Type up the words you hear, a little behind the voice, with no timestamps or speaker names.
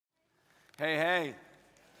Hey, hey.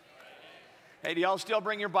 Hey, do y'all still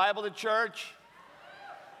bring your Bible to church?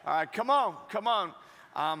 All right, come on, come on.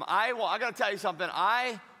 I got to tell you something.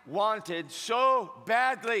 I wanted so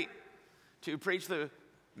badly to preach the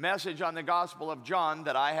message on the Gospel of John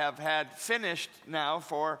that I have had finished now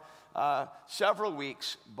for several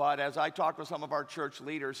weeks. But as I talk with some of our church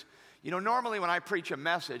leaders, you know, normally when I preach a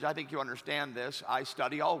message, I think you understand this, I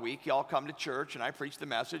study all week. Y'all come to church and I preach the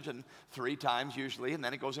message, and 3 times usually, and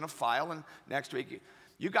then it goes in a file, and next week.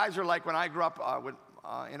 You guys are like when I grew up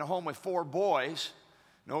in a home with 4 boys,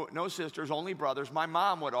 no sisters, only brothers. My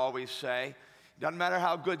mom would always say, doesn't matter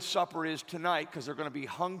how good supper is tonight, because they're going to be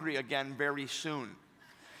hungry again very soon.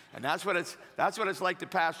 And that's what it's like to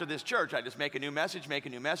pastor this church. I just make a new message, make a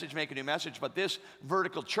new message, make a new message. But this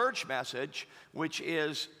vertical church message, which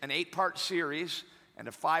is an 8-part series and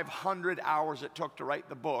the 500 hours it took to write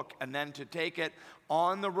the book, and then to take it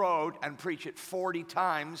on the road and preach it 40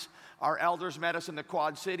 times. Our elders met us in the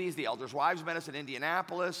Quad Cities. The elders' wives met us in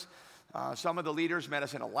Indianapolis. Some of the leaders met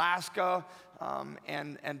us in Alaska.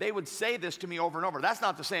 And they would say this to me over and over. That's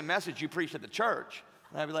not the same message you preached at the church.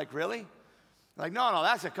 And I'd be like, really? Like, no,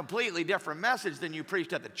 that's a completely different message than you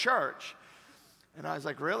preached at the church. And I was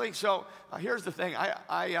like, really? So here's the thing.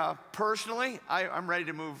 Personally, I'm ready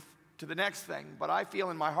to move to the next thing. But I feel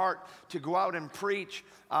in my heart to go out and preach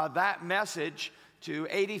that message to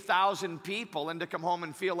 80,000 people, and to come home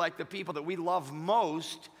and feel like the people that we love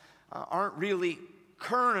most aren't really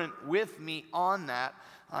current with me on that.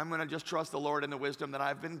 I'm going to just trust the Lord in the wisdom that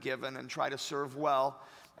I've been given and try to serve well.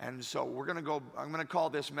 And so I'm going to call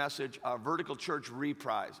this message Vertical Church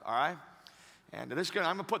Reprise, all right? And I'm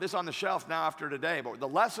going to put this on the shelf now after today, but the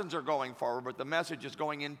lessons are going forward, but the message is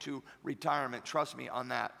going into retirement. Trust me on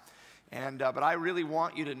that. And but I really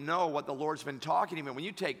want you to know what the Lord's been talking to me. When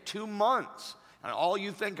you take 2 months, and all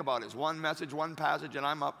you think about is one message, one passage, and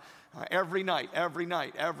I'm up every night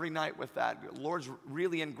with that. The Lord's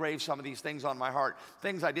really engraved some of these things on my heart,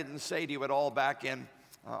 things I didn't say to you at all back in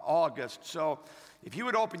August. So if you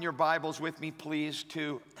would open your Bibles with me, please,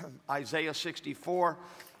 to Isaiah 64.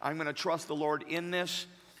 I'm going to trust the Lord in this.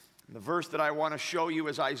 The verse that I want to show you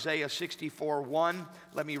is Isaiah 64:1.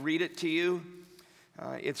 Let me read it to you.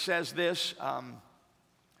 It says this,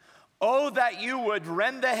 "Oh, that you would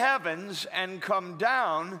rend the heavens and come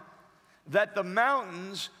down, that the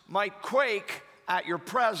mountains might quake at your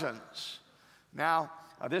presence." Now,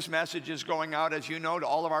 this message is going out, as you know, to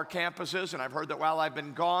all of our campuses, and I've heard that while I've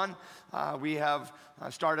been gone, we have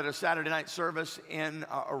started a Saturday night service in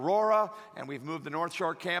Aurora, and we've moved the North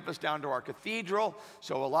Shore campus down to our cathedral.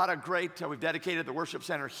 So a lot of great, we've dedicated the worship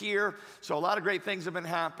center here. So a lot of great things have been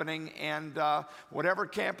happening, and whatever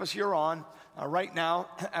campus you're on, right now,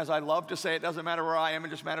 as I love to say, it doesn't matter where I am, it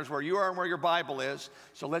just matters where you are and where your Bible is.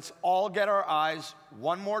 So let's all get our eyes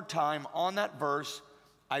one more time on that verse,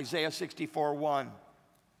 Isaiah 64:1.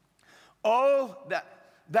 "Oh,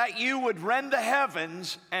 that you would rend the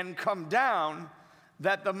heavens and come down,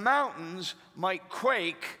 that the mountains might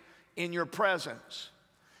quake in your presence."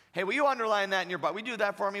 Hey, will you underline that in your Bible? Will you do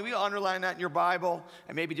that for me? Will you underline that in your Bible?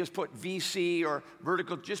 And maybe just put VC or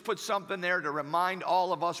vertical, just put something there to remind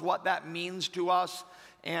all of us what that means to us.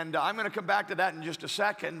 And I'm going to come back to that in just a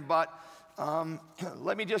second, but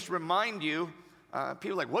let me just remind you,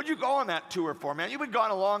 people are like, what'd you go on that tour for, man? You've been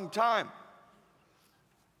gone a long time.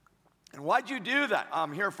 And why'd you do that?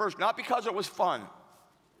 I'm here first, not because it was fun.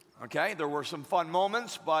 Okay, there were some fun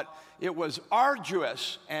moments, but it was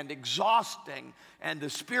arduous and exhausting, and the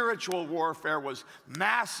spiritual warfare was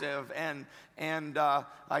massive. And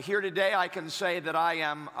here today I can say that I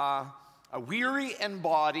am weary in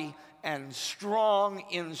body and strong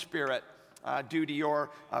in spirit due to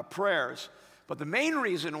your prayers. But the main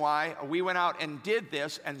reason why we went out and did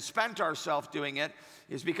this and spent ourselves doing it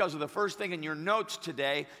is because of the first thing in your notes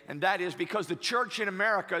today, and that is because the church in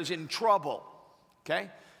America is in trouble.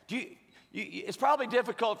 Okay? It's probably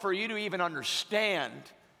difficult for you to even understand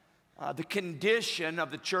the condition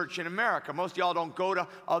of the church in America. Most of y'all don't go to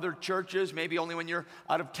other churches, maybe only when you're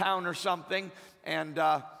out of town or something. And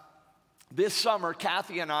this summer,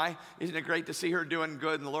 Kathy and I, isn't it great to see her doing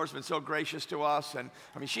good? And the Lord's been so gracious to us. And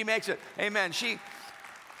I mean, she makes it, amen.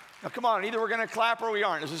 Now come on, either we're going to clap or we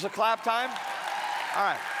aren't. Is this a clap time? All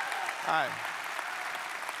right. All right.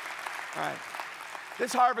 All right.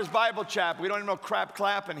 This Harvest Bible Chapel, we don't even know crap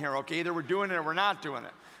clapping here, okay? Either we're doing it or we're not doing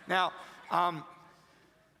it. Now,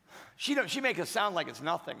 she makes it sound like it's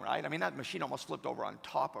nothing, right? I mean, that machine almost flipped over on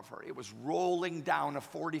top of her. It was rolling down a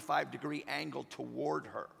 45-degree angle toward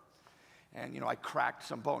her. And, you know, I cracked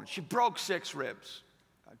some bones. She broke 6 ribs,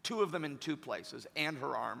 2 of them in 2 places, and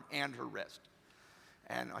her arm and her wrist.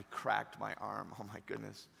 and I cracked my arm. Oh, my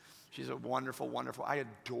goodness. She's a wonderful, wonderful, I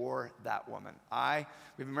adore that woman.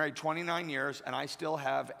 We've been married 29 years, and I still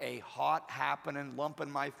have a hot happening, lump in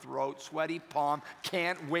my throat, sweaty palm,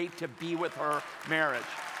 can't wait to be with her marriage,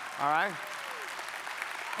 all right?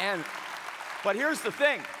 But here's the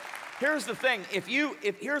thing. Here's the thing. If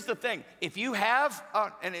you have,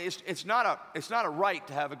 and it's not a right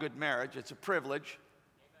to have a good marriage. It's a privilege.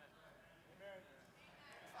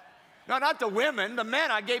 No, not the women. The men.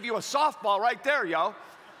 I gave you a softball right there, yo.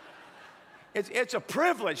 It's a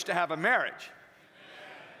privilege to have a marriage.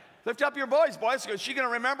 Lift up your voice, boys, because she's going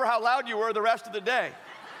to remember how loud you were the rest of the day.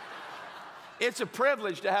 It's a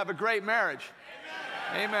privilege to have a great marriage.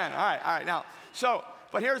 Amen. All right. Now,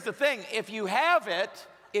 but here's the thing. If you have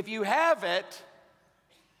it,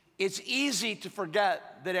 it's easy to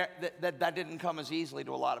forget that didn't come as easily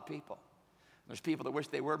to a lot of people. There's people that wish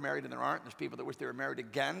they were married and there aren't. There's people that wish they were married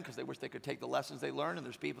again because they wish they could take the lessons they learned. And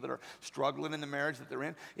there's people that are struggling in the marriage that they're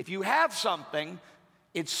in. If you have something,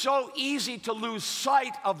 it's so easy to lose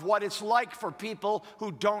sight of what it's like for people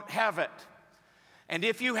who don't have it. And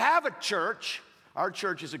if you have a church, our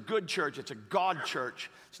church is a good church. It's a God church.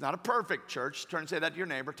 It's not a perfect church. Turn and say that to your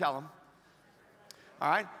neighbor. Tell them. All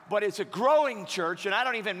right? But it's a growing church, and I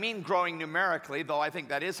don't even mean growing numerically, though I think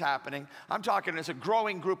that is happening. I'm talking as a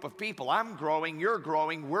growing group of people. I'm growing, you're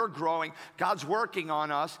growing, we're growing. God's working on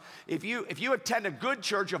us. If you attend a good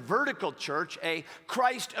church, a vertical church, a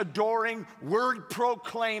Christ-adoring,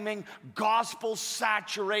 word-proclaiming,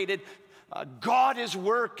 gospel-saturated, God is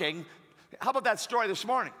working. How about that story this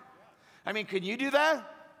morning? I mean, can you do that?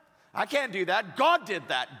 I can't do that. God did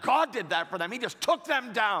that. God did that for them. He just took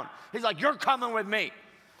them down. He's like, you're coming with me.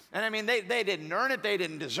 And I mean, they didn't earn it. They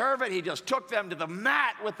didn't deserve it. He just took them to the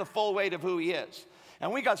mat with the full weight of who he is.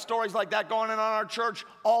 And we got stories like that going on in our church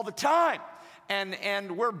all the time.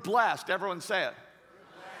 And we're blessed. Everyone say it.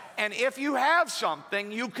 And if you have something,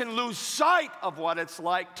 you can lose sight of what it's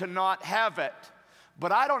like to not have it.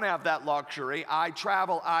 But I don't have that luxury. I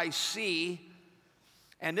travel, I see.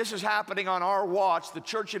 And this is happening on our watch. The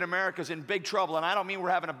church in America is in big trouble, and I don't mean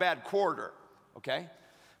we're having a bad quarter, okay?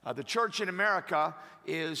 The church in America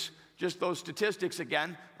is, just those statistics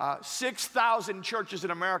again, 6,000 churches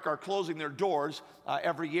in America are closing their doors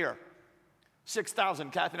every year.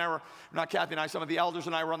 6,000. Some of the elders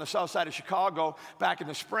and I were on the south side of Chicago back in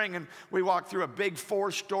the spring, and we walked through a big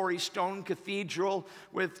 4-story stone cathedral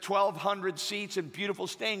with 1,200 seats and beautiful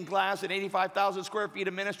stained glass and 85,000 square feet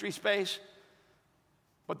of ministry space.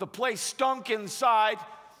 But the place stunk inside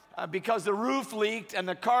because the roof leaked and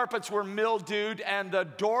the carpets were mildewed and the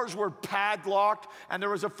doors were padlocked and there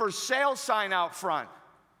was a for sale sign out front.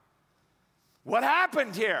 What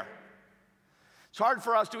happened here? It's hard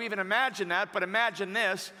for us to even imagine that, but imagine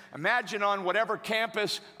this. Imagine on whatever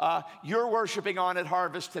campus you're worshiping on at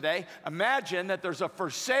Harvest today, imagine that there's a for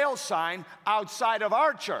sale sign outside of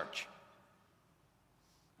our church.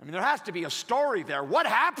 I mean, there has to be a story there. What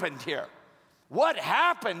happened here? What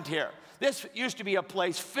happened here? This used to be a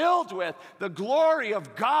place filled with the glory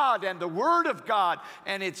of God and the Word of God,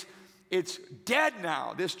 and it's dead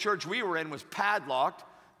now. This church we were in was padlocked.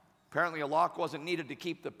 Apparently a lock wasn't needed to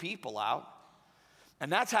keep the people out. And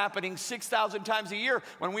that's happening 6,000 times a year.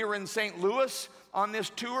 When we were in St. Louis on this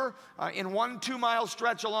tour, in one 2-mile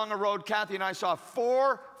stretch along a road, Kathy and I saw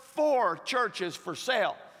four churches for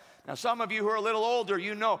sale. Now, some of you who are a little older,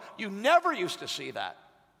 you know, you never used to see that.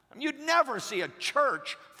 I mean, you'd never see a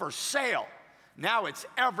church for sale. Now it's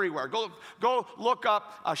everywhere. Go look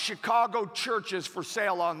up Chicago churches for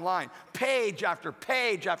sale online. Page after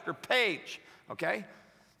page after page, okay?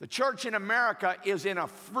 The church in America is in a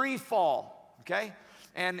free fall, okay?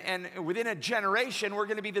 And within a generation, we're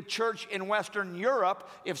going to be the church in Western Europe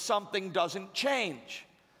if something doesn't change,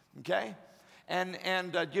 okay? And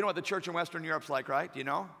you know what the church in Western Europe's like, right? Do you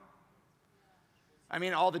know? I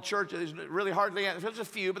mean, all the churches, really hardly, there's a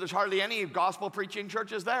few, but there's hardly any gospel preaching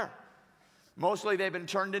churches there. Mostly they've been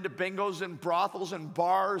turned into bingos and brothels and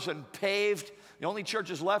bars and paved. The only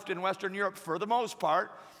churches left in Western Europe, for the most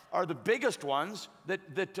part, are the biggest ones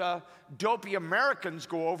that dopey Americans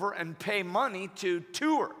go over and pay money to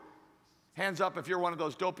tour. Hands up if you're one of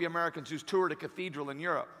those dopey Americans who's toured a cathedral in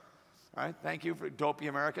Europe. All right, thank you for dopey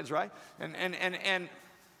Americans, right? And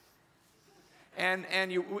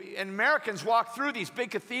Americans walk through these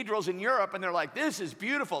big cathedrals in Europe and they're like, this is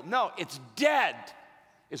beautiful. No, it's dead,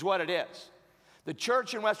 is what it is. The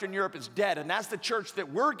church in Western Europe is dead, and that's the church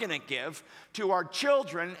that we're going to give to our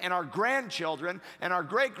children and our grandchildren and our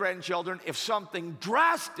great-grandchildren if something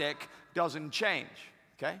drastic doesn't change,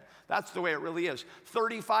 okay? That's the way it really is.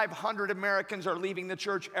 3,500 Americans are leaving the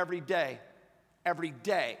church every day. Every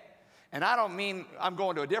day. And I don't mean I'm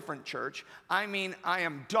going to a different church. I mean I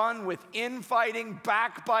am done with infighting,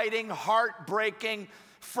 backbiting, heartbreaking,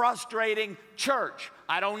 frustrating church.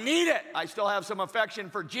 I don't need it. I still have some affection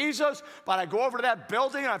for Jesus, but I go over to that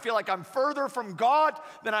building and I feel like I'm further from God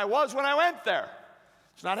than I was when I went there.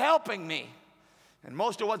 It's not helping me. And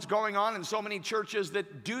most of what's going on in so many churches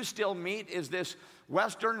that do still meet is this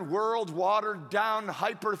Western world, watered down,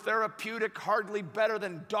 hyper-therapeutic, hardly better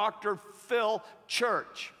than Dr. Phil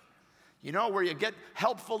church. You know, where you get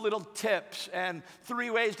helpful little tips and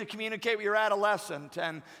 3 ways to communicate with your adolescent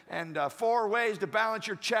and 4 ways to balance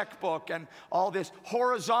your checkbook and all this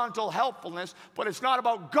horizontal helpfulness, but it's not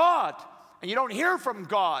about God. And you don't hear from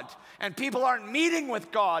God, and people aren't meeting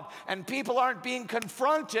with God, and people aren't being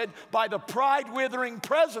confronted by the pride-withering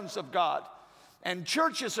presence of God. And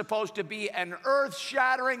church is supposed to be an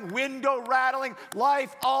earth-shattering, window-rattling,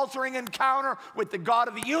 life-altering encounter with the God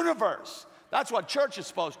of the universe. That's what church is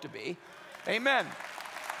supposed to be. Amen.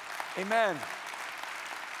 Amen.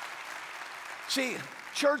 See,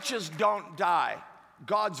 churches don't die.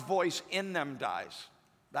 God's voice in them dies.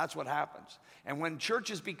 That's what happens. And when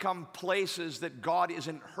churches become places that God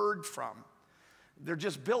isn't heard from, they're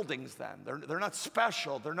just buildings then. They're not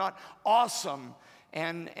special. They're not awesome.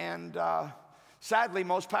 And sadly,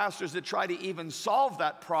 most pastors that try to even solve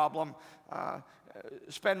that problem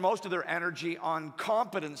spend most of their energy on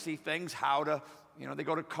competency things, how to, you know, they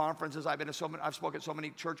go to conferences. I've spoken at so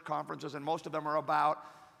many church conferences, and most of them are about,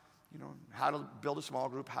 you know, how to build a small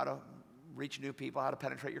group, how to reach new people, how to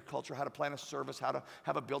penetrate your culture, how to plan a service, how to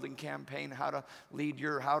have a building campaign, how to lead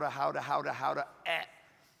your, how to.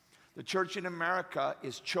 The church in America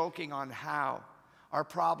is choking on how. Our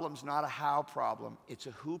problem's not a how problem, it's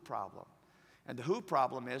a who problem. And the who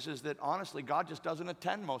problem is that honestly, God just doesn't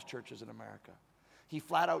attend most churches in America. He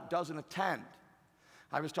flat out doesn't attend.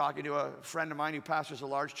 I was talking to a friend of mine who pastors a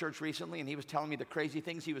large church recently, and he was telling me the crazy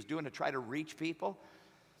things he was doing to try to reach people.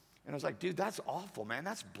 And I was like, dude, that's awful, man.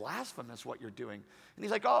 That's blasphemous what you're doing. And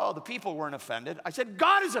he's like, oh, the people weren't offended. I said,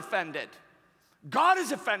 God is offended. God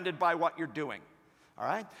is offended by what you're doing. All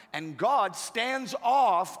right? And God stands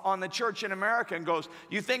off on the church in America and goes,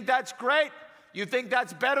 you think that's great? You think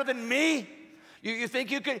that's better than me? You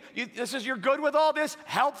think you could, you're good with all this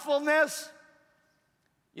helpfulness?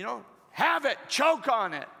 You know, have it, choke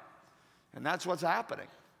on it. And that's what's happening.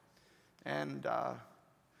 And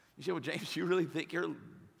you say, well, James, you really think you're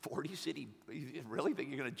 40 city, you really think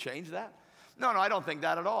you're going to change that? No, I don't think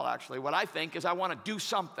that at all, actually. What I think is I want to do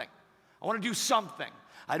something. I want to do something.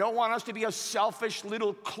 I don't want us to be a selfish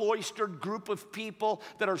little cloistered group of people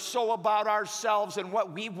that are so about ourselves and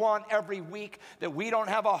what we want every week that we don't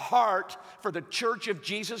have a heart for the church of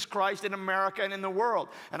Jesus Christ in America and in the world.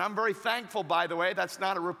 And I'm very thankful, by the way, that's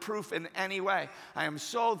not a reproof in any way. I am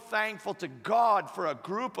so thankful to God for a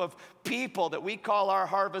group of people that we call our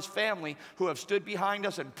Harvest family who have stood behind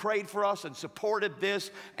us and prayed for us and supported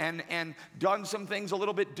this and done some things a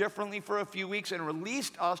little bit differently for a few weeks and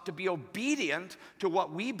released us to be obedient to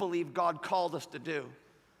what we believe God called us to do.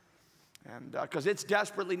 And because it's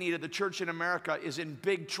desperately needed. The church in America is in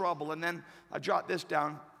big trouble. And then I jot this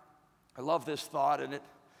down. I love this thought, and it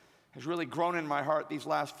has really grown in my heart these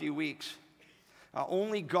last few weeks.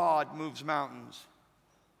 Only God moves mountains.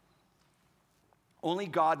 Only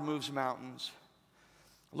God moves mountains.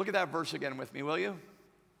 Look at that verse again with me, will you?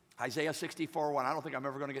 Isaiah 64:1. I don't think I'm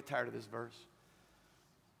ever going to get tired of this verse.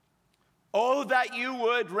 Oh, that you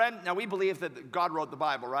would rend. Now, we believe that God wrote the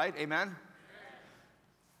Bible, right? Amen?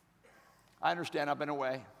 I understand. I've been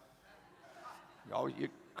away. You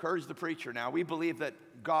encourage the preacher now. We believe that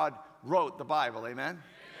God wrote the Bible. Amen?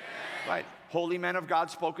 Right. Holy men of God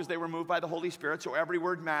spoke as they were moved by the Holy Spirit, so every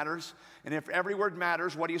word matters. And if every word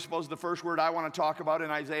matters, what do you suppose the first word I want to talk about in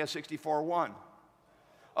Isaiah 64:1?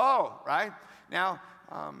 Oh, right? Now,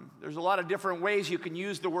 there's a lot of different ways you can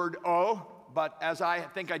use the word oh, but as I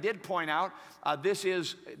think I did point out, this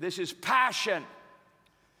is passion.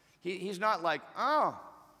 He's not like, oh,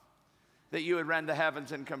 that you would rend the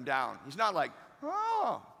heavens and come down. He's not like,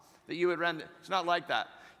 oh, that you would rend. It's not like that.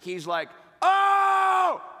 He's like,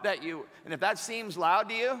 oh, that you. And if that seems loud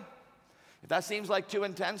to you, if that seems like too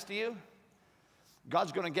intense to you,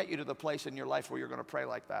 God's going to get you to the place in your life where you're going to pray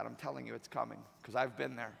like that. I'm telling you, it's coming, because I've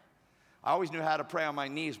been there. I always knew how to pray on my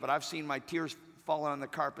knees, but I've seen my tears falling on the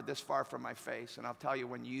carpet this far from my face. And I'll tell you,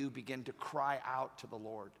 when you begin to cry out to the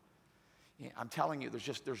Lord, I'm telling you,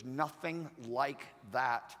 there's nothing like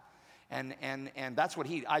that. And that's what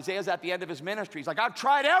Isaiah's at the end of his ministry. He's like, I've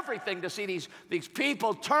tried everything to see these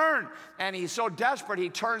people turn. And he's so desperate, he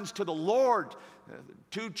turns to the Lord.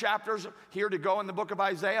 2 chapters here to go in the book of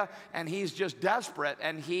Isaiah, and he's just desperate,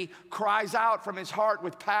 and he cries out from his heart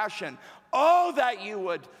with passion, oh, that you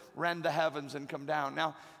would rend the heavens and come down.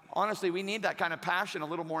 Now, honestly, we need that kind of passion a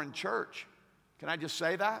little more in church. Can I just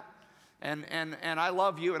say that? And I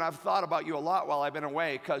love you, and I've thought about you a lot while I've been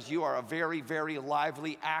away, because you are a very, very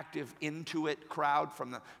lively, active, into it crowd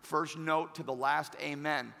from the first note to the last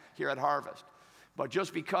amen here at Harvest. But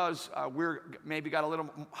just because we're maybe got a little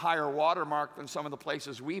higher watermark than some of the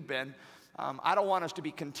places we've been, I don't want us to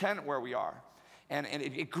be content where we are. And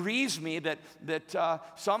it grieves me that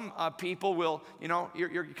some people will, you know,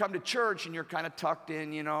 you come to church and you're kind of tucked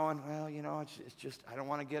in, you know, and well, you know, it's just, I don't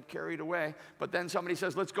want to get carried away. But then somebody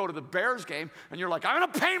says, let's go to the Bears game, and you're like, I'm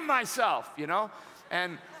going to paint myself, you know.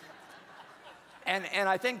 And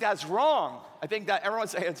I think that's wrong. I think that everyone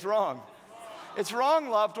say it's wrong. It's wrong,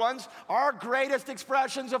 loved ones. Our greatest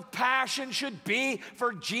expressions of passion should be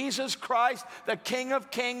for Jesus Christ, the King of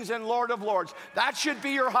Kings and Lord of Lords. That should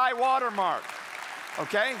be your high water mark,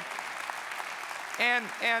 okay? And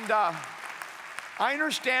I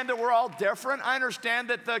understand that we're all different. I understand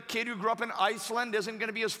that the kid who grew up in Iceland isn't going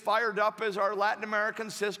to be as fired up as our Latin American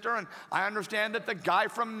sister, and I understand that the guy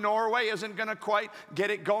from Norway isn't going to quite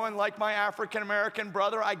get it going like my African American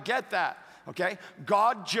brother. I get that. Okay?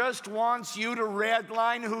 God just wants you to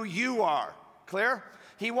redline who you are. Clear?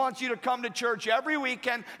 He wants you to come to church every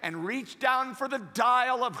weekend and reach down for the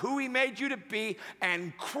dial of who he made you to be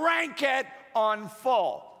and crank it on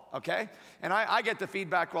full. Okay? And I get the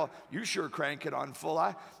feedback, well, you sure crank it on full.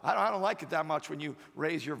 I don't like it that much when you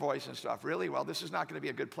raise your voice and stuff. Really? Well, this is not going to be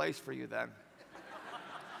a good place for you then.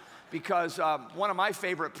 Because one of my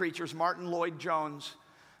favorite preachers, Martin Lloyd-Jones,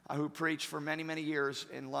 who preached for many, many years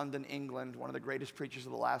in London, England, one of the greatest preachers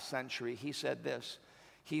of the last century, he said this.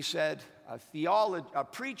 He said,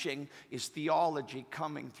 preaching is theology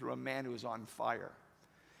coming through a man who is on fire.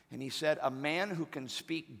 And he said, a man who can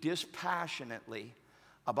speak dispassionately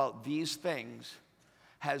about these things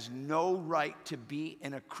has no right to be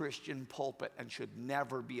in a Christian pulpit and should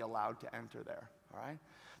never be allowed to enter there. All right?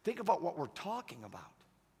 Think about what we're talking about.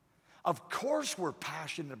 Of course we're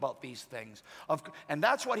passionate about these things. And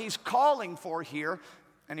that's what he's calling for here.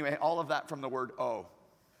 Anyway, all of that from the word "oh."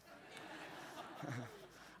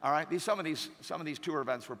 All right, some of these tour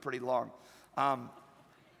events were pretty long.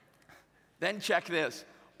 Then check this.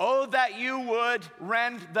 Oh, that you would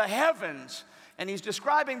rend the heavens. And he's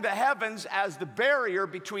describing the heavens as the barrier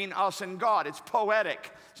between us and God. It's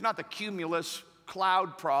poetic. It's not the cumulus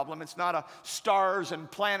cloud problem. It's not a stars and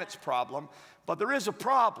planets problem. But there is a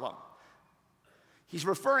problem. He's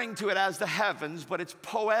referring to it as the heavens, but it's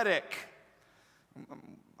poetic.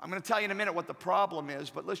 I'm going to tell you in a minute what the problem is,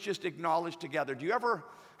 but let's just acknowledge together.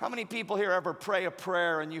 How many people here ever pray a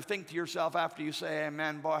prayer and you think to yourself after you say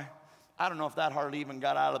amen, boy, I don't know if that hardly even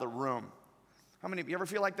got out of the room. How many of you ever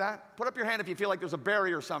feel like that? Put up your hand if you feel like there's a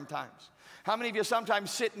barrier sometimes. How many of you sometimes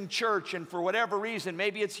sit in church and for whatever reason,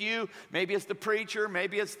 maybe it's you, maybe it's the preacher,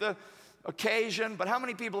 maybe it's the occasion, but how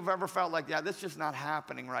many people have ever felt like, yeah, this is just not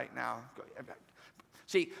happening right now?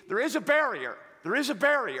 See, there is a barrier. There is a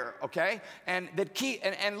barrier, okay? And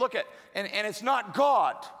look at, and it's not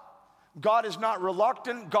God. God is not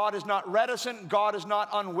reluctant. God is not reticent. God is not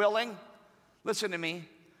unwilling. Listen to me.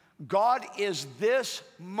 God is this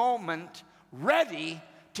moment ready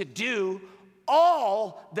to do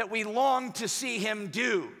all that we long to see him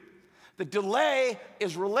do. The delay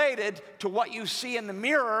is related to what you see in the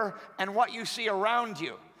mirror and what you see around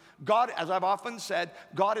you. God, as I've often said,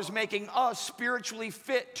 God is making us spiritually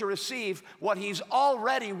fit to receive what he's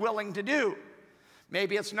already willing to do.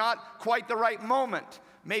 Maybe it's not quite the right moment.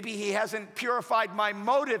 Maybe he hasn't purified my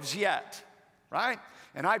motives yet, right?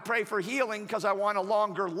 And I pray for healing because I want a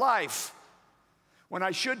longer life, when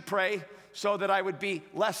I should pray so that I would be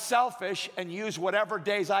less selfish and use whatever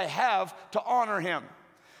days I have to honor him.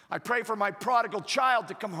 I pray for my prodigal child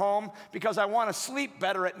to come home because I want to sleep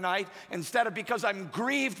better at night instead of because I'm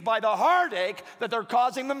grieved by the heartache that they're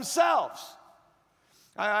causing themselves.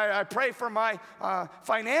 I pray for my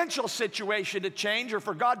financial situation to change or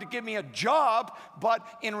for God to give me a job, but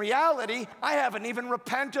in reality, I haven't even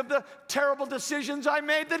repented of the terrible decisions I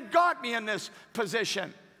made that got me in this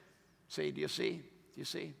position. See, do you see? Do you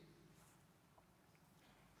see?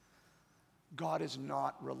 God is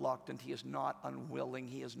not reluctant. He is not unwilling.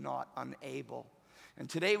 He is not unable. And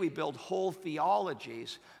today we build whole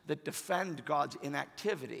theologies that defend God's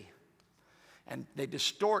inactivity. And they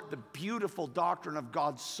distort the beautiful doctrine of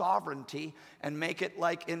God's sovereignty and make it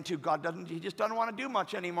like into he just doesn't want to do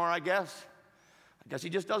much anymore, I guess. I guess he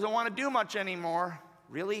just doesn't want to do much anymore.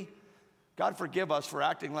 Really? God forgive us for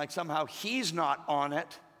acting like somehow he's not on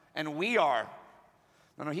it and we are.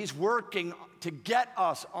 No, he's working to get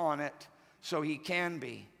us on it so he can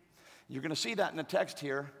be. You're going to see that in the text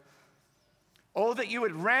here. Oh, that you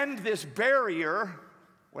would rend this barrier,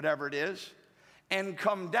 whatever it is, and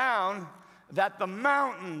come down, that the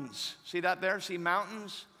mountains, see that there? See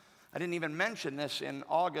mountains? I didn't even mention this in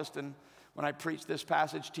August and when I preached this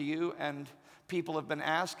passage to you, and people have been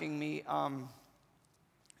asking me,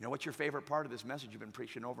 what's your favorite part of this message you've been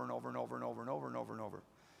preaching over and over and over and over and over and over and over?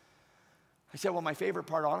 I said, well, my favorite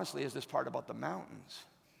part, honestly, is this part about the mountains.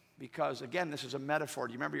 Because, again, this is a metaphor.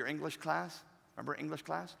 Do you remember your English class? Remember English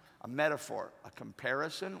class? A metaphor, a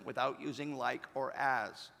comparison without using like or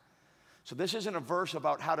as. So this isn't a verse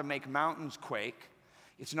about how to make mountains quake.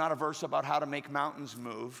 It's not a verse about how to make mountains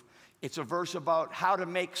move. It's a verse about how to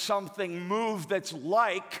make something move that's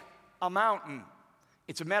like a mountain.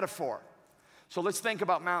 It's a metaphor. So let's think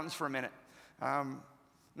about mountains for a minute.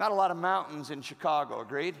 Not a lot of mountains in Chicago,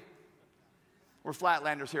 agreed? We're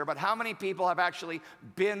flatlanders here, but how many people have actually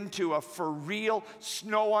been to a for real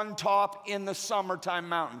snow on top in the summertime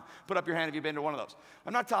mountain? Put up your hand if you've been to one of those.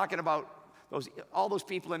 I'm not talking about all those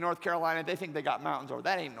people in North Carolina, they think they got mountains over.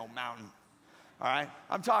 That ain't no mountain, all right?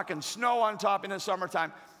 I'm talking snow on top in the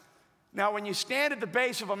summertime. Now, when you stand at the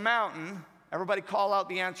base of a mountain, everybody call out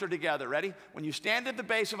the answer together. Ready? When you stand at the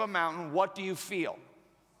base of a mountain, what do you feel?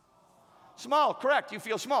 Small, correct. You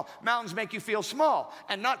feel small. Mountains make you feel small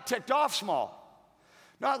and not ticked off small.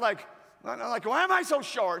 Not like, why am I so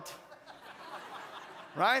short?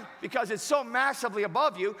 Right? Because it's so massively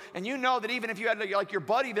above you, and you know that even if you had like your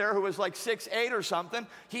buddy there who was like 6'8" or something,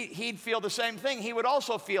 he'd feel the same thing. He would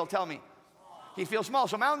also feel, tell me, he'd feel small.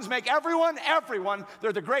 So mountains make everyone,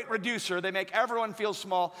 they're the great reducer. They make everyone feel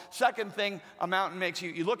small. Second thing a mountain makes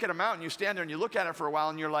you look at a mountain, you stand there and you look at it for a while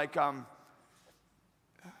and you're like, yeah,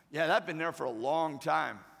 that's been there for a long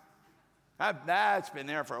time. That's been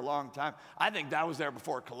there for a long time. I think that was there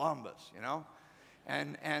before Columbus, you know?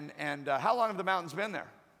 And how long have the mountains been there?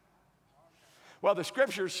 Well, the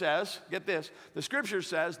scripture says, get this, the scripture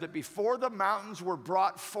says that before the mountains were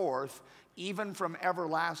brought forth, even from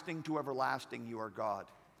everlasting to everlasting, you are God.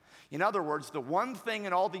 In other words, the one thing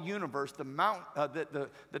in all the universe, that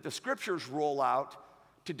the scriptures roll out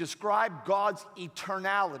to describe God's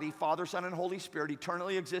eternality, Father, Son, and Holy Spirit,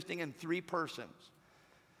 eternally existing in three persons.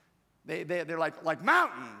 They're like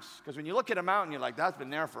mountains, because when you look at a mountain, you're like, that's been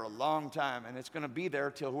there for a long time, and it's going to be there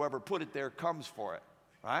till whoever put it there comes for it,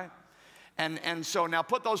 right? And so now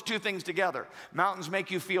put those two things together. Mountains make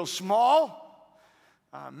you feel small.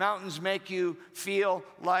 Mountains make you feel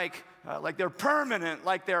like they're permanent,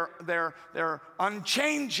 like they're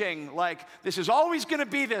unchanging, like this is always going to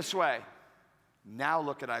be this way. Now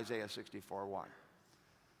look at Isaiah 64:1.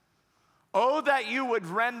 Oh, that you would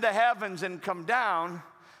rend the heavens and come down,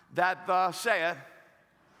 that the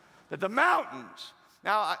mountains.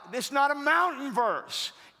 Now, this is not a mountain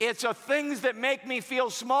verse. It's a things that make me feel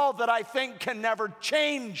small that I think can never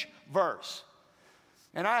change verse.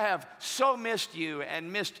 And I have so missed you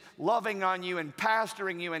and missed loving on you and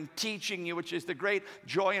pastoring you and teaching you, which is the great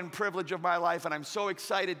joy and privilege of my life. And I'm so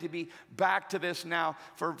excited to be back to this now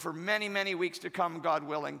for many, many weeks to come, God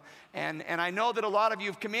willing. And I know that a lot of you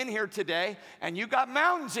have come in here today and you got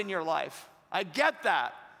mountains in your life. I get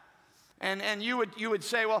that. And you would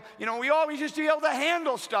say, well, you know, we always used to be able to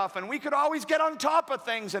handle stuff and we could always get on top of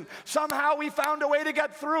things and somehow we found a way to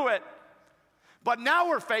get through it. But now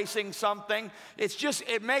we're facing something,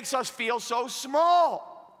 it makes us feel so small.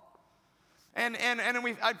 And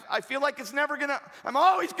I feel like it's never gonna, I'm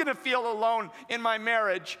always gonna feel alone in my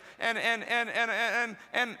marriage. And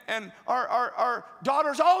our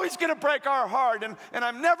daughter's always gonna break our heart. And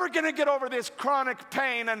I'm never gonna get over this chronic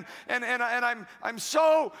pain. And I'm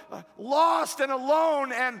so lost and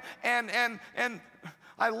alone. And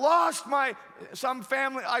I lost some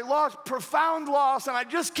family, I lost profound loss, and I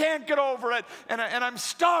just can't get over it, and I'm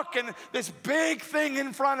stuck, and this big thing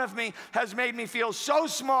in front of me has made me feel so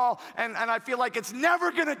small, and I feel like it's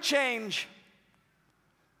never going to change.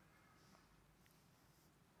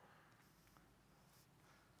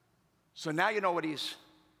 So now you know what he's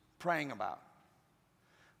praying about,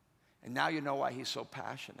 and now you know why he's so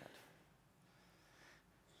passionate.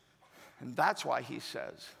 And that's why he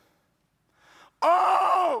says,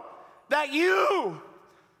 oh, that you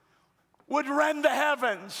would rend the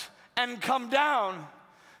heavens and come down,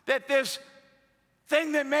 that this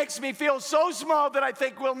thing that makes me feel so small that I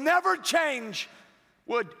think will never change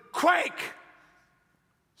would quake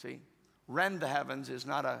See, rend the heavens is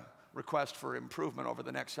not a request for improvement over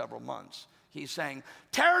the next several months. He's saying,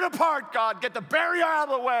 tear it apart, God, get the barrier out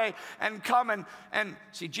of the way and come and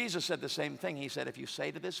see, Jesus said the same thing. He said, if you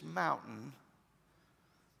say to this mountain,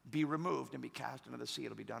 be removed and be cast into the sea,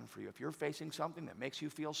 it'll be done for you. If you're facing something that makes you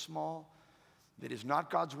feel small, that is not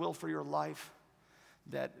God's will for your life,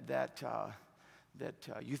 that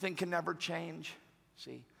you think can never change,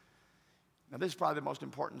 see. Now, this is probably the most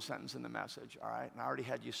important sentence in the message, all right? And I already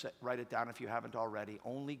had you write it down if you haven't already.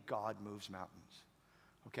 Only God moves mountains,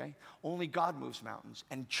 okay? Only God moves mountains.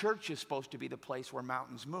 And church is supposed to be the place where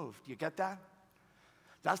mountains move. Do you get that?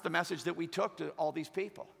 That's the message that we took to all these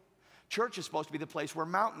people. Church is supposed to be the place where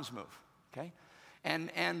mountains move, okay?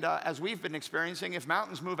 And as we've been experiencing, if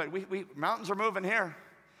mountains move, mountains are moving here.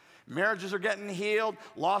 Marriages are getting healed.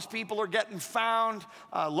 Lost people are getting found.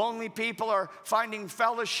 Lonely people are finding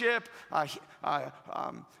fellowship.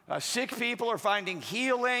 Sick people are finding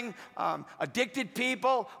healing. Addicted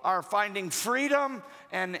people are finding freedom.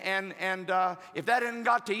 And if that hasn't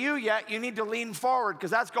got to you yet, you need to lean forward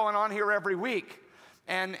because that's going on here every week.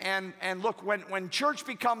 And look, when church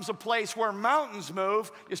becomes a place where mountains move,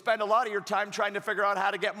 you spend a lot of your time trying to figure out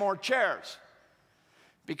how to get more chairs.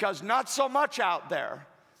 Because not so much out there.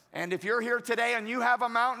 And if you're here today and you have a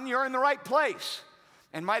mountain, you're in the right place.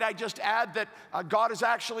 And might I just add that God is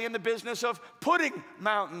actually in the business of putting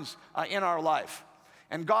mountains in our life.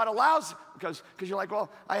 And God allows, because you're like,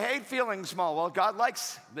 well, I hate feeling small. Well, God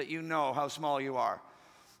likes that you know how small you are.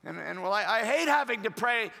 And well, I hate having to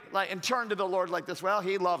pray and turn to the Lord like this. Well,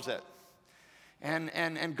 He loves it.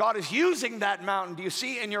 And God is using that mountain, do you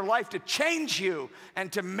see, in your life to change you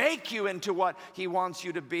and to make you into what He wants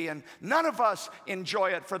you to be. And none of us enjoy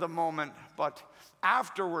it for the moment, but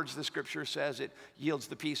afterwards, the Scripture says, it yields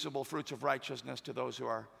the peaceable fruits of righteousness to those who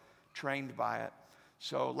are trained by it.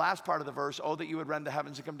 So last part of the verse, oh, that you would rend the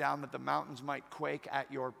heavens and come down, that the mountains might quake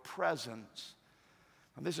at your presence.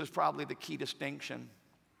 And this is probably the key distinction.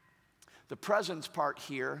 The presence part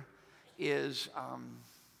here is...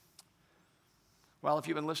 well, if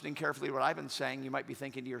you've been listening carefully to what I've been saying, you might be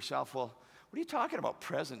thinking to yourself, well, what are you talking about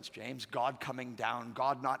presence, James? God coming down,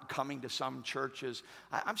 God not coming to some churches.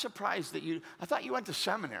 I'm surprised that I thought you went to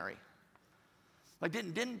seminary. Like,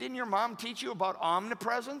 didn't your mom teach you about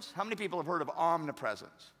omnipresence? How many people have heard of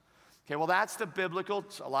omnipresence? Okay, well, that's the biblical,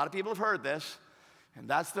 a lot of people have heard this, and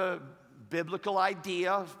that's the biblical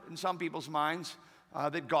idea in some people's minds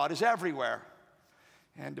that God is everywhere.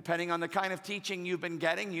 And depending on the kind of teaching you've been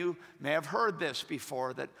getting, you may have heard this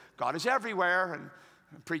before, that God is everywhere.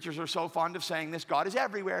 And preachers are so fond of saying this, God is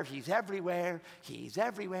everywhere, He's everywhere, He's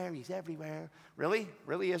everywhere, He's everywhere. Really?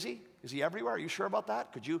 Really, is He? Is He everywhere? Are you sure about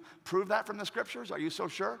that? Could you prove that from the Scriptures? Are you so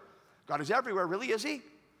sure? God is everywhere. Really, is He?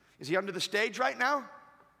 Is He under the stage right now?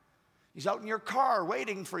 He's out in your car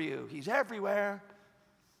waiting for you. He's everywhere.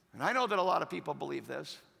 And I know that a lot of people believe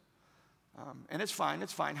this. And it's fine,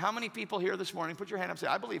 it's fine. How many people here this morning, put your hand up and say,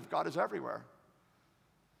 I believe God is everywhere?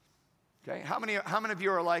 Okay, how many of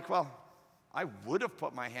you are like, well, I would have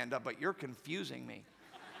put my hand up, but you're confusing me.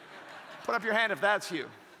 Put up your hand if that's you.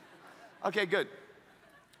 Okay, good,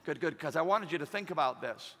 because I wanted you to think about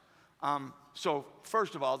this. So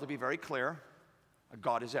first of all, to be very clear,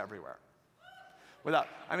 God is everywhere.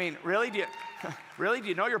 Really, do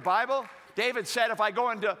you know your Bible? David said, if I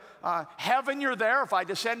go into heaven, you're there. If I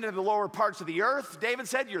descend into the lower parts of the earth, David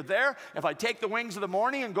said, you're there. If I take the wings of the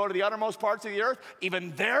morning and go to the uttermost parts of the earth,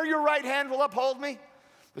 even there your right hand will uphold me.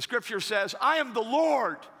 The Scripture says, I am the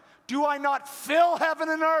Lord. Do I not fill heaven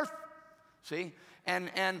and earth? See?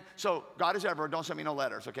 And so God is everywhere. Don't send me no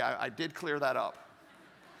letters, okay? I did clear that up.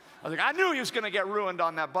 I was like, I knew he was going to get ruined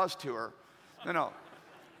on that bus tour. No.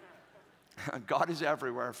 God is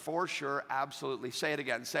everywhere, for sure, absolutely. Say it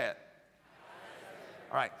again, say it.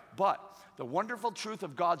 All right, but the wonderful truth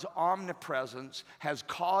of God's omnipresence has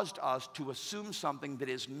caused us to assume something that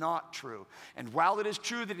is not true. And while it is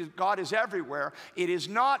true that God is everywhere, it is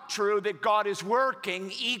not true that God is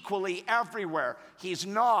working equally everywhere. He's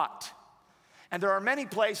not. And there are many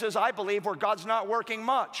places, I believe, where God's not working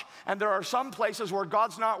much. And there are some places where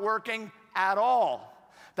God's not working at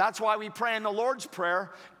all. That's why we pray in the Lord's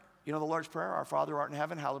Prayer. You know the Lord's Prayer? Our Father who art in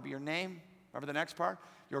heaven, hallowed be your name. Remember the next part?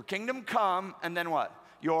 Your kingdom come, and then what?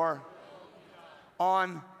 Your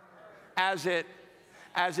on as it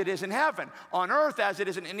is in heaven, on earth as it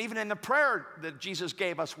is and even in the prayer that Jesus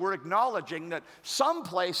gave us, we're acknowledging that some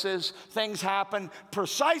places things happen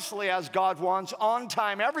precisely as God wants, on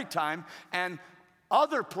time, every time, and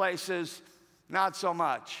other places not so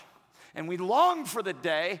much. And we long for the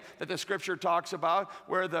day that the Scripture talks about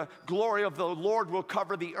where the glory of the Lord will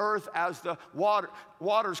cover the earth as the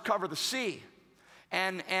waters cover the sea.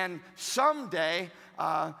 And someday,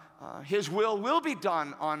 his will be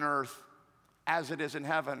done on earth as it is in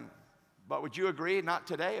heaven. But would you agree? Not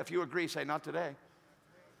today. If you agree, say not today.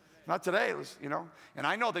 Not today, you know. And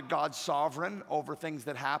I know that God's sovereign over things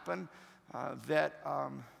that happen that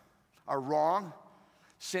are wrong,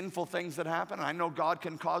 sinful things that happen. I know God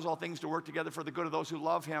can cause all things to work together for the good of those who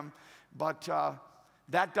love him. But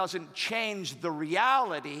that doesn't change the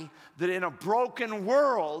reality that in a broken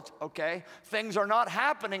world, okay, things are not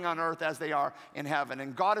happening on earth as they are in heaven.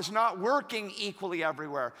 And God is not working equally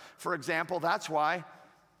everywhere. For example, that's why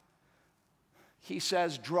he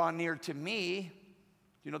says, draw near to me.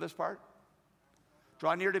 Do you know this part?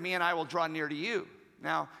 Draw near to me and I will draw near to you.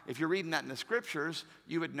 Now, if you're reading that in the scriptures,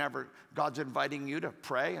 you would never, God's inviting you to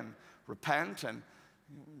pray and repent and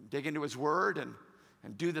dig into his word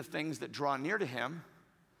and do the things that draw near to him.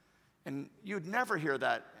 And you'd never hear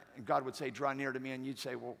that. And God would say, draw near to me, and you'd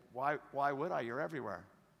say, well, why would I? You're everywhere.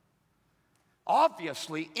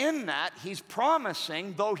 Obviously, in that, he's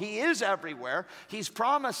promising, though he is everywhere, he's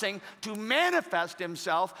promising to manifest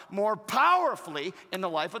himself more powerfully in the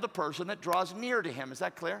life of the person that draws near to him. Is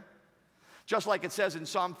that clear? Just like it says in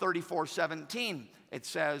Psalm 34:17, it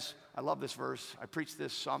says, I love this verse. I preached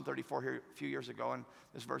this Psalm 34 here a few years ago, and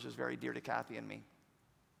this verse is very dear to Kathy and me.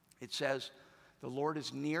 It says, the Lord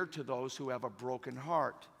is near to those who have a broken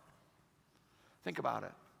heart. Think about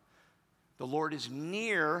it. The Lord is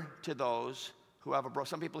near to those who have a broken.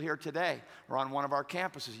 Some people here today or on one of our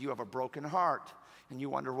campuses, you have a broken heart. And you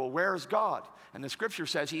wonder, well, where's God? And the scripture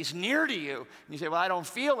says he's near to you. And you say, well, I don't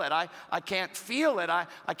feel it. I can't feel it.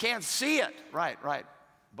 I can't see it. Right.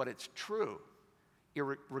 But it's true,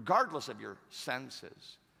 regardless of your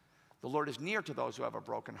senses. The Lord is near to those who have a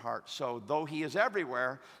broken heart. So though he is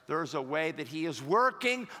everywhere, there's a way that he is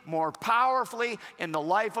working more powerfully in the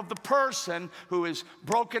life of the person who is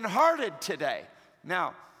brokenhearted today.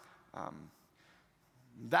 Now,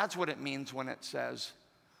 that's what it means when it says,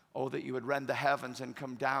 oh, that you would rend the heavens and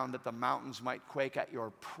come down, that the mountains might quake at your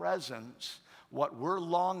presence. What we're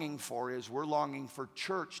longing for is we're longing for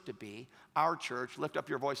church to be, our church. Lift up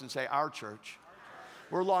your voice and say, our church.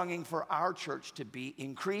 We're longing for our church to be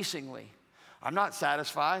increasingly. I'm not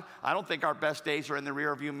satisfied. I don't think our best days are in the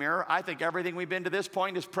rearview mirror. I think everything we've been to this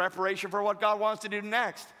point is preparation for what God wants to do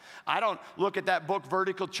next. I don't look at that book,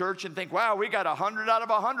 Vertical Church, and think, wow, we got 100 out of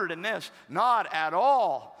 100 in this. Not at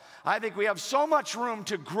all. I think we have so much room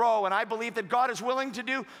to grow, and I believe that God is willing to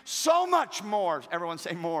do so much more. Everyone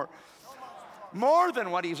say more. More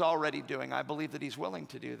than what he's already doing. I believe that he's willing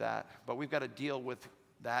to do that. But we've got to deal with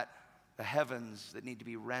that, the heavens that need to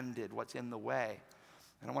be rended, what's in the way.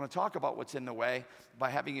 And I want to talk about what's in the way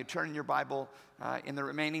by having you turn your Bible in the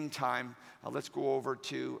remaining time. Let's go over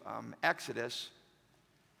to Exodus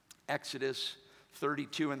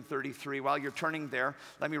 32 and 33. While you're turning there,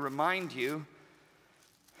 let me remind you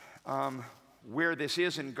where this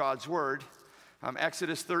is in God's Word.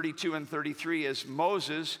 Exodus 32 and 33 is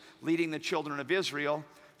Moses leading the children of Israel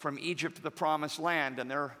from Egypt to the Promised Land.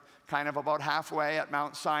 And they're kind of about halfway at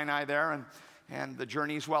Mount Sinai there, and the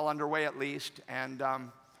journey's well underway at least. And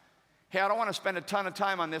hey, I don't want to spend a ton of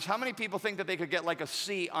time on this. How many people think that they could get like a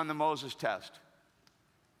C on the Moses test?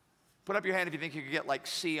 Put up your hand if you think you could get like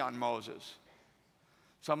C on Moses.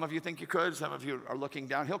 Some of you think you could. Some of you are looking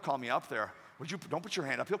down. He'll call me up there. Don't put your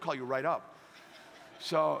hand up. He'll call you right up.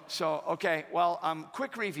 So okay. Well,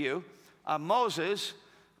 quick review. Moses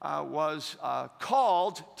was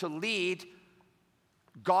called to lead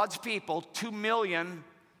God's people, 2 million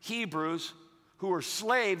Hebrews who were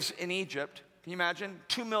slaves in Egypt. Can you imagine?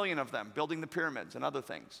 2 million of them building the pyramids and other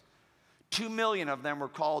things. 2 million of them were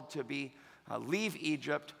called to leave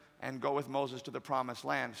Egypt and go with Moses to the Promised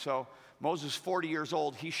Land. So Moses, 40 years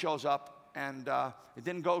old, he shows up, and it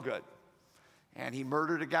didn't go good. And he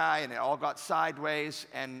murdered a guy, and it all got sideways,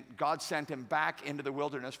 and God sent him back into the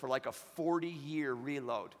wilderness for like a 40-year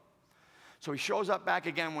reload. So he shows up back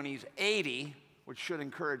again when he's 80, which should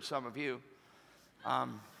encourage some of you.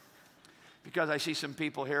 Because I see some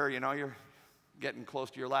people here, you know, you're getting close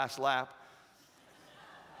to your last lap.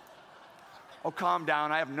 Oh, calm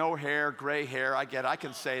down. I have no hair, gray hair. I get it. I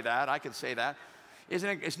can say that. Isn't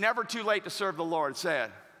it? It's never too late to serve the Lord. Say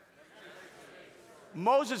it.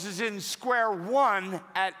 Moses is in square one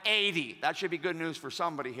at 80. That should be good news for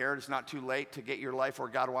somebody here. It's not too late to get your life where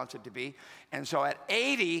God wants it to be. And so at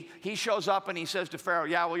 80, he shows up and he says to Pharaoh,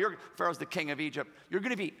 yeah, well, Pharaoh's the king of Egypt. You're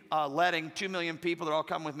going to be letting 2 million people, they're all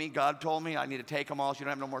coming with me. God told me I need to take them all so you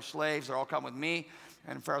don't have no more slaves. They're all coming with me.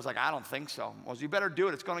 And Pharaoh's like, I don't think so. Well, you better do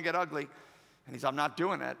it. It's going to get ugly. And he's, I'm not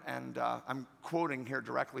doing it. And I'm quoting here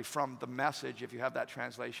directly from the Message, if you have that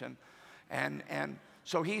translation. And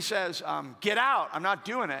So he says, get out, I'm not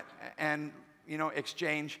doing it. And,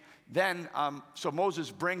 exchange. Then, so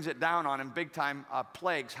Moses brings it down on him, big time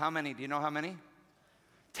plagues. How many? Do you know how many?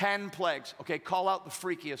 10 plagues. Okay, call out the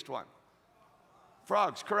freakiest one.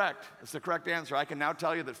 Frogs, correct. That's the correct answer. I can now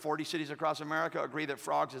tell you that 40 cities across America agree that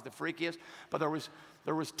frogs is the freakiest, but there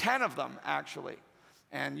was 10 of them, actually.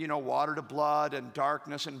 And, water to blood and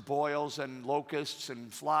darkness and boils and locusts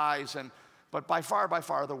and flies. But by far,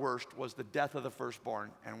 the worst was the death of the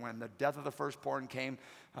firstborn. And when the death of the firstborn came,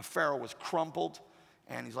 Pharaoh was crumpled,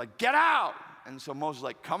 and he's like, get out! And so Moses is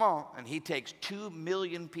like, come on. And he takes 2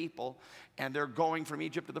 million people, and they're going from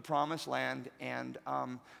Egypt to the promised land, and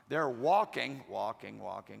they're walking.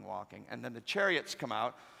 And then the chariots come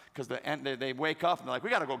out, because they wake up, and they're like, we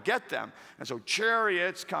got to go get them. And so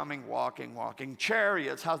chariots coming, walking,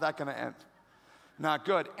 chariots. How's that going to end? Not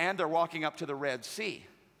good. And they're walking up to the Red Sea.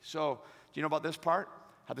 So do you know about this part?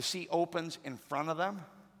 How the sea opens in front of them?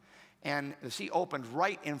 And the sea opened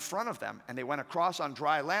right in front of them, and they went across on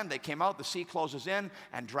dry land. They came out, the sea closes in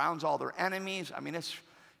and drowns all their enemies. I mean,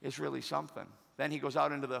 it's really something. Then he goes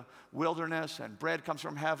out into the wilderness, and bread comes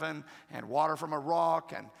from heaven, and water from a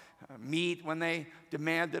rock, and meat when they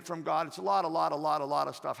demand it from God. It's a lot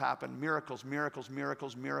of stuff happened. Miracles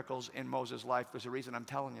in Moses' life. There's a reason I'm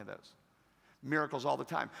telling you this. Miracles all the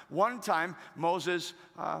time. One time, Moses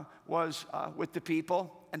was with the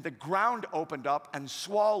people, and the ground opened up and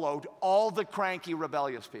swallowed all the cranky,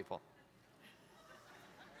 rebellious people.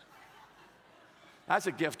 That's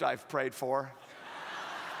a gift I've prayed for,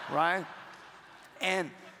 right?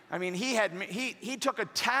 And I mean, he took a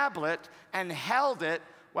tablet and held it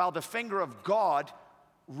while the finger of God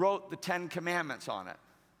wrote the 10 Commandments on it.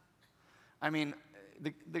 I mean,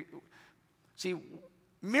 see.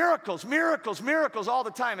 Miracles all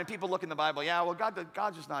the time. And people look in the Bible, yeah, well,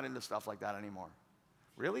 God's just not into stuff like that anymore.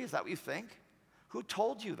 Really? Is that what you think? Who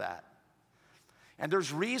told you that? And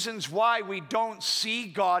there's reasons why we don't see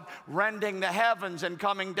God rending the heavens and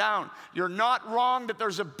coming down. You're not wrong that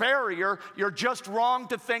there's a barrier. You're just wrong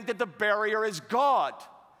to think that the barrier is God.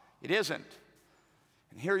 It isn't.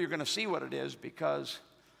 And here you're going to see what it is, because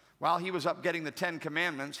while he was up getting the 10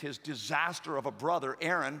 Commandments, his disaster of a brother,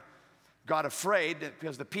 Aaron, got afraid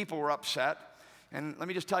because the people were upset. And let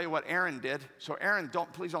me just tell you what Aaron did. So Aaron,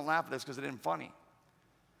 please don't laugh at this because it isn't funny.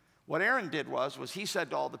 What Aaron did was he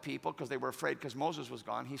said to all the people, because they were afraid because Moses was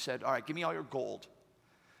gone, he said, all right, give me all your gold.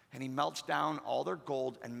 And he melts down all their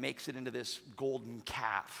gold and makes it into this golden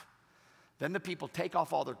calf. Then the people take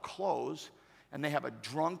off all their clothes, and they have a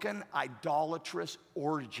drunken, idolatrous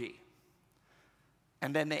orgy.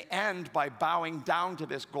 And then they end by bowing down to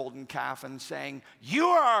this golden calf and saying, you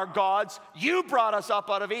are our gods, you brought us up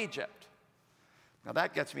out of Egypt. Now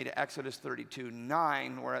that gets me to Exodus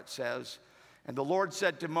 32:9, where it says, and the Lord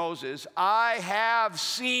said to Moses, I have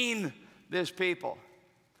seen this people.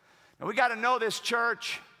 Now we got to know this,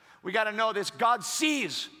 church. We got to know this. God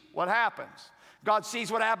sees what happens. God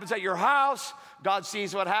sees what happens at your house. God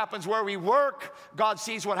sees what happens where we work. God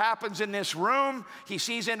sees what happens in this room. He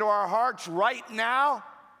sees into our hearts right now,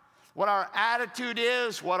 what our attitude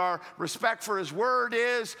is, what our respect for His Word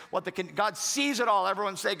is, God sees it all.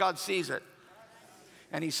 Everyone say, God sees it.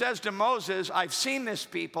 And He says to Moses, I've seen this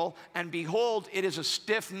people, and behold, it is a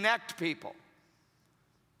stiff-necked people.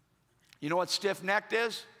 You know what stiff-necked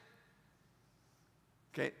is?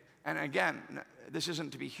 Okay, and again, this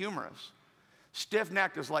isn't to be humorous.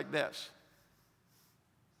 Stiff-necked is like this.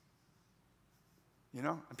 You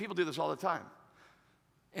know, and people do this all the time.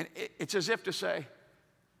 And it's as if to say,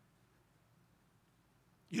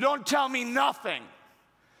 you don't tell me nothing.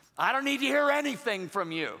 I don't need to hear anything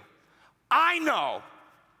from you. I know.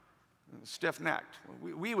 Stiff-necked.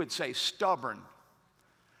 We would say stubborn.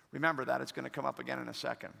 Remember that. It's going to come up again in a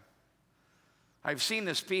second. I've seen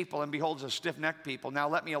this people, and behold, it's a stiff-necked people. Now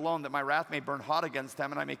let me alone, that my wrath may burn hot against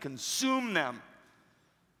them, and I may consume them.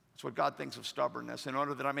 That's what God thinks of stubbornness, in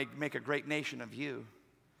order that I may make a great nation of you.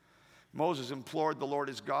 Moses implored the Lord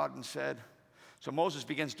his God and said, so Moses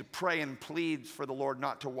begins to pray and plead for the Lord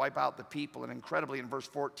not to wipe out the people. And incredibly, in verse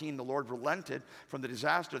 14, the Lord relented from the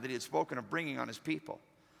disaster that he had spoken of bringing on his people.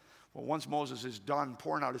 Well, once Moses is done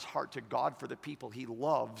pouring out his heart to God for the people he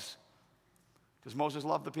loves, does Moses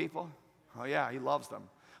love the people? Oh yeah, he loves them.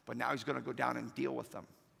 But now he's going to go down and deal with them.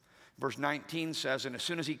 Verse 19 says, and as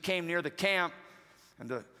soon as he came near the camp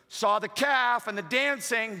and saw the calf and the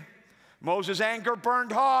dancing, Moses' anger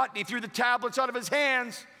burned hot, and he threw the tablets out of his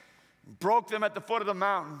hands, broke them at the foot of the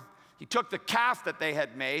mountain. He took the calf that they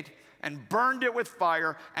had made and burned it with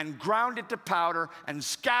fire and ground it to powder and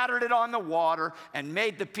scattered it on the water and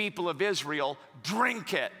made the people of Israel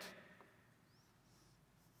drink it.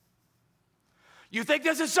 You think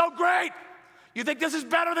this is so great? You think this is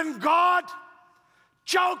better than God?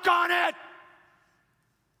 Choke on it.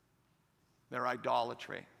 Their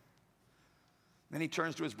idolatry. Then he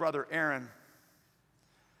turns to his brother Aaron.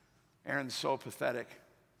 Aaron's so pathetic.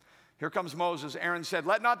 Here comes Moses. Aaron said,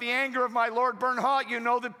 let not the anger of my Lord burn hot. You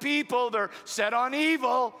know the people, they're set on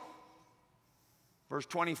evil. Verse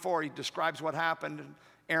 24, he describes what happened. And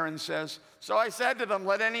Aaron says, so I said to them,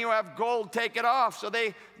 let any who have gold take it off. So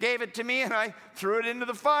they gave it to me, and I threw it into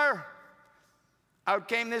the fire. Out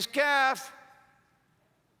came this calf.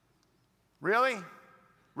 Really?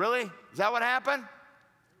 Really? Is that what happened?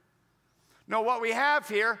 No, what we have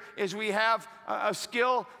here is we have a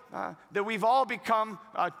skill that we've all become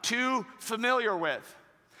too familiar with.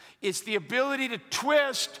 It's the ability to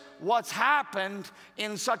twist what's happened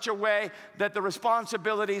in such a way that the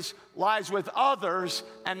responsibilities lies with others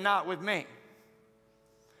and not with me.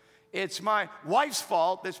 It's my wife's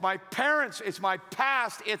fault, it's my parents, it's my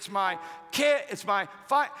past, it's my kid, it's my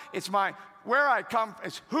where I come,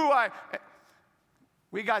 it's who I.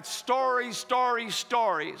 We got stories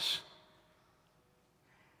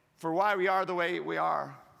for why we are the way we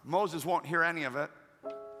are. Moses won't hear any of it.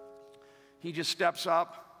 He just steps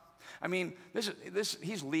up. I mean,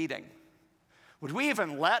 he's leading. Would we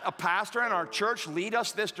even let a pastor in our church lead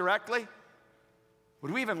us this directly?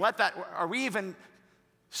 Would we even let that? Are we even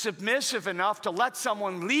submissive enough to let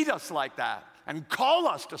someone lead us like that and call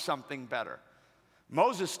us to something better?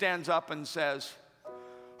 Moses stands up and says,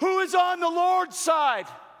 who is on the Lord's side?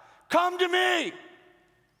 Come to me.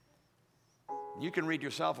 You can read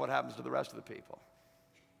yourself what happens to the rest of the people.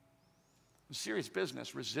 It's serious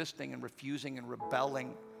business, resisting and refusing and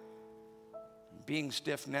rebelling, being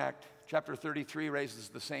stiff-necked. Chapter 33 raises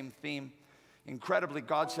the same theme. Incredibly,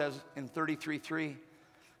 God says in 33:3,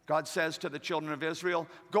 God says to the children of Israel,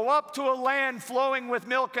 go up to a land flowing with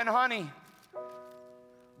milk and honey,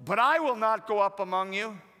 but I will not go up among you.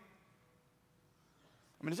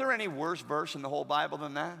 I mean, is there any worse verse in the whole Bible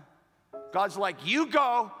than that? God's like, you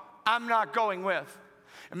go, I'm not going with.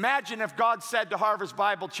 Imagine if God said to Harvest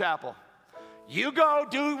Bible Chapel, you go,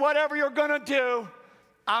 do whatever you're going to do,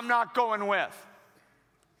 I'm not going with.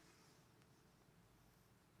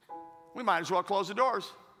 We might as well close the doors.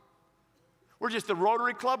 We're just a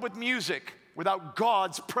Rotary Club with music without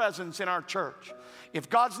God's presence in our church. If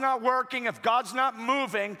God's not working, if God's not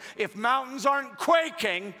moving, if mountains aren't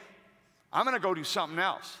quaking, I'm going to go do something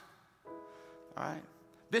else. All right?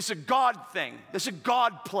 This is a God thing. This is a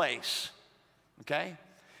God place. Okay?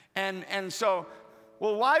 And so,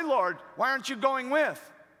 well, why, Lord? Why aren't you going with?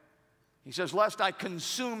 He says, lest I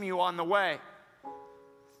consume you on the way.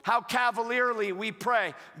 How cavalierly we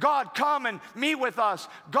pray. God, come and meet with us.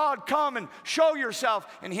 God, come and show yourself.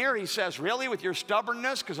 And here he says, really, with your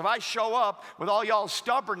stubbornness? Because if I show up with all y'all's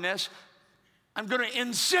stubbornness, I'm going to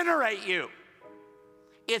incinerate you.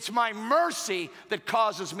 It's my mercy that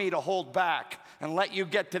causes me to hold back and let you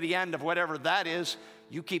get to the end of whatever that is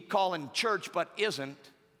you keep calling church but isn't.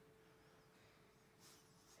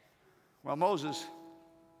 Well, Moses,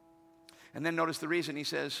 and then notice the reason. He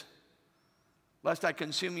says, lest I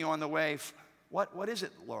consume you on the way. What is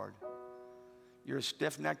it, Lord? You're a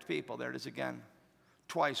stiff-necked people. There it is again.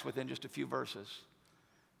 Twice within just a few verses.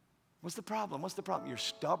 What's the problem? What's the problem? You're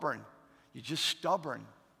stubborn. You're just stubborn.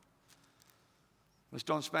 Let's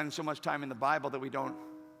don't spend so much time in the Bible that we don't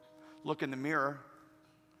look in the mirror.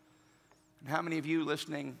 And how many of you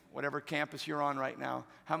listening, whatever campus you're on right now,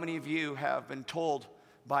 how many of you have been told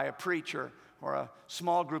by a preacher or a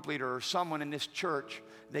small group leader or someone in this church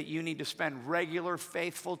that you need to spend regular,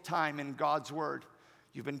 faithful time in God's Word?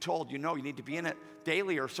 You've been told, you know, you need to be in it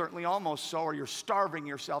daily, or certainly almost so, or you're starving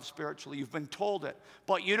yourself spiritually. You've been told it,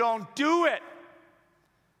 but you don't do it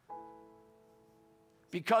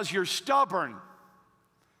because you're stubborn.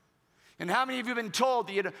 And how many of you have been told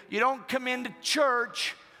that you don't come into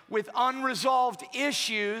church with unresolved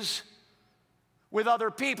issues with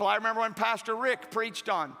other people? I remember when Pastor Rick preached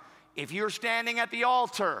on, if you're standing at the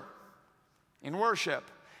altar in worship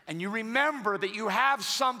and you remember that you have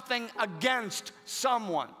something against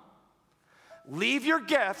someone, leave your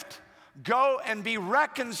gift, go and be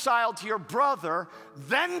reconciled to your brother,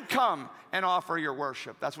 then come and offer your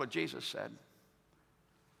worship. That's what Jesus said.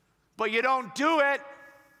 But you don't do it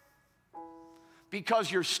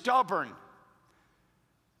because you're stubborn.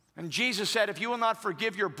 And Jesus said, if you will not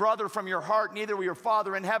forgive your brother from your heart, neither will your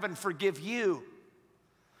Father in heaven forgive you.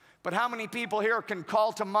 But how many people here can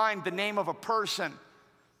call to mind the name of a person,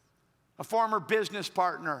 a former business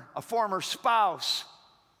partner, a former spouse,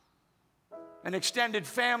 an extended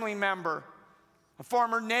family member, a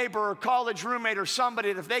former neighbor or college roommate or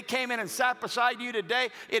somebody, that if they came in and sat beside you today,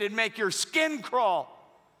 it'd make your skin crawl.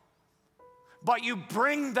 But you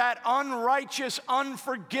bring that unrighteous,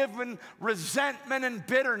 unforgiven resentment and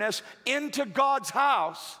bitterness into God's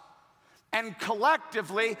house, and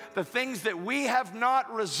collectively, the things that we have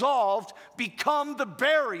not resolved become the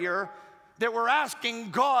barrier that we're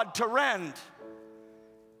asking God to rend.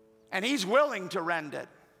 And He's willing to rend it.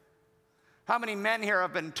 How many men here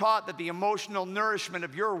have been taught that the emotional nourishment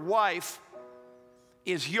of your wife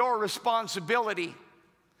is your responsibility?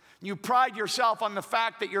 You pride yourself on the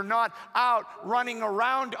fact that you're not out running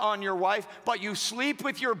around on your wife, but you sleep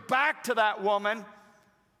with your back to that woman.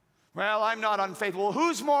 Well, I'm not unfaithful. Well,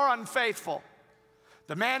 who's more unfaithful?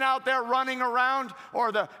 The man out there running around,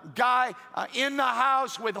 or the guy in the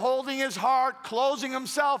house withholding his heart, closing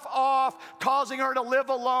himself off, causing her to live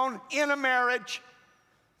alone in a marriage?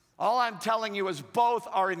 All I'm telling you is both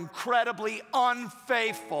are incredibly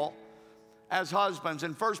unfaithful as husbands.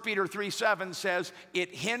 And 1 Peter 3:7 says,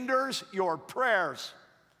 it hinders your prayers.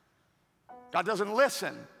 God doesn't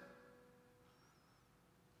listen.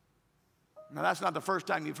 Now, that's not the first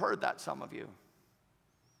time you've heard that, some of you.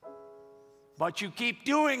 But you keep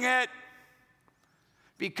doing it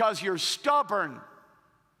because you're stubborn.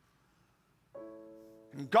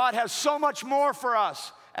 And God has so much more for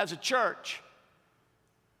us as a church.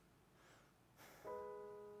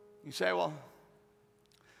 You say, well,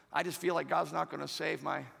 I just feel like God's not going to save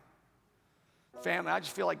my family. I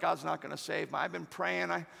just feel like God's not going to save my... I've been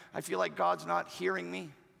praying. I feel like God's not hearing me.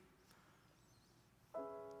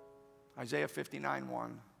 Isaiah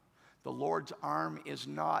 59:1. The Lord's arm is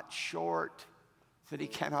not short that He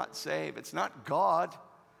cannot save. It's not God.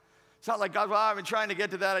 It's not like God, well, I've been trying to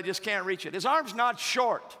get to that. I just can't reach it. His arm's not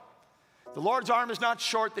short. The Lord's arm is not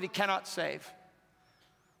short that He cannot save.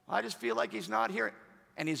 I just feel like He's not hearing.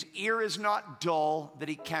 And His ear is not dull that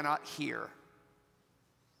He cannot hear.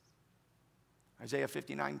 Isaiah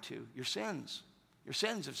 59:2. Your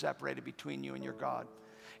sins have separated between you and your God,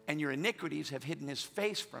 and your iniquities have hidden His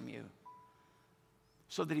face from you,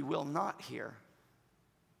 so that He will not hear.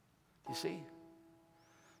 You see?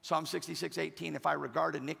 Psalm 66:18. If I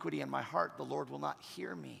regard iniquity in my heart, the Lord will not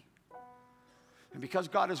hear me. And because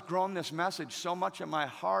God has grown this message so much in my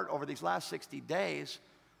heart over these last 60 days,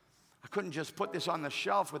 I couldn't just put this on the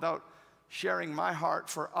shelf without sharing my heart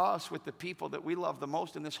for us with the people that we love the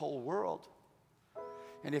most in this whole world.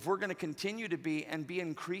 And if we're going to continue to be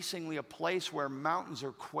increasingly a place where mountains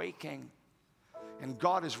are quaking, and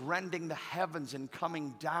God is rending the heavens and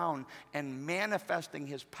coming down and manifesting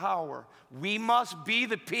His power, we must be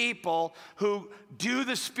the people who do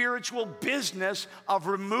the spiritual business of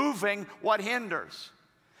removing what hinders.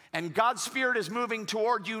 And God's Spirit is moving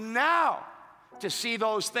toward you now to see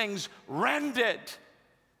those things rended,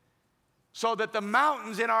 so that the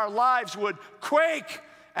mountains in our lives would quake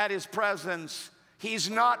at His presence. He's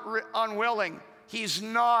not unwilling. He's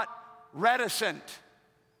not reticent.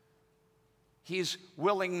 He's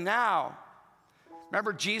willing now.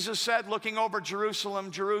 Remember, Jesus said, looking over Jerusalem,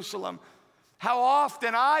 Jerusalem, how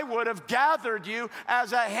often I would have gathered you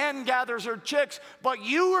as a hen gathers her chicks, but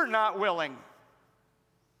you were not willing.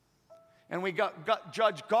 And we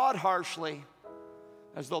judged God harshly,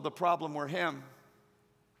 as though the problem were Him.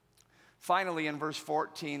 Finally, in verse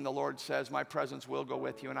 14, the Lord says, my presence will go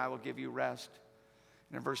with you and I will give you rest.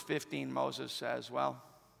 And in verse 15, Moses says, well,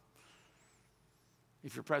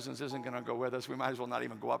 if your presence isn't going to go with us, we might as well not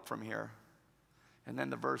even go up from here. And then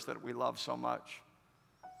the verse that we love so much.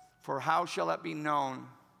 For how shall it be known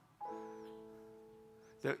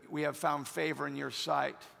that we have found favor in your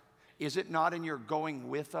sight? Is it not in your going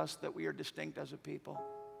with us that we are distinct as a people?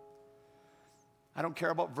 I don't care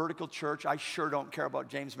about Vertical Church. I sure don't care about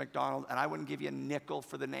James MacDonald, and I wouldn't give you a nickel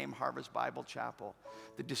for the name Harvest Bible Chapel.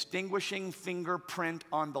 The distinguishing fingerprint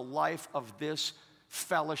on the life of this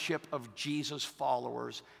fellowship of Jesus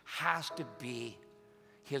followers has to be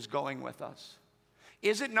His going with us.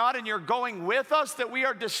 Is it not in your going with us that we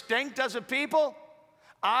are distinct as a people?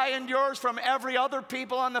 I and yours from every other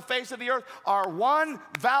people on the face of the earth. Our one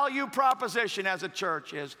value proposition as a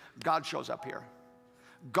church is God shows up here.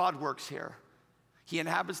 God works here. He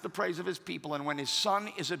inhabits the praise of His people, and when His Son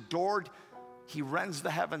is adored, He rends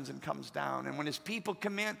the heavens and comes down. And when His people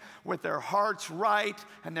come in with their hearts right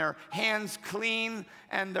and their hands clean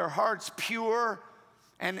and their hearts pure,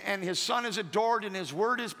 and His Son is adored and His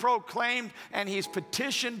word is proclaimed and He's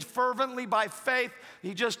petitioned fervently by faith,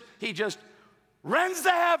 He just rends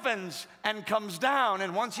the heavens and comes down.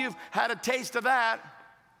 And once you've had a taste of that,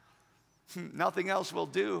 nothing else will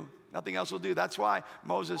do. Nothing else will do. That's why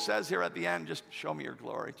Moses says here at the end, just show me your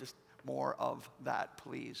glory. Just more of that,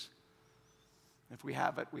 please. If we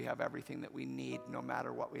have it, we have everything that we need, no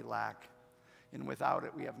matter what we lack. And without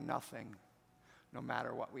it, we have nothing, no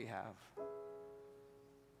matter what we have.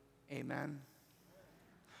 Amen.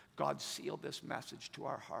 God sealed this message to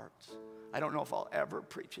our hearts. I don't know if I'll ever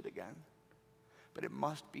preach it again, but it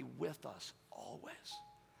must be with us always.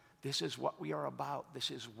 This is what we are about.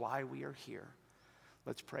 This is why we are here.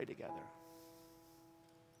 Let's pray together.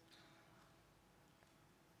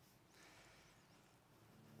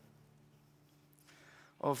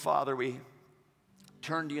 Oh, Father, we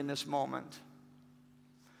turn to you in this moment,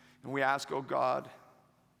 and we ask, oh God,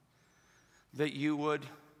 that you would,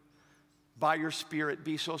 by your Spirit,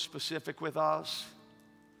 be so specific with us,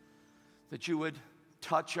 that you would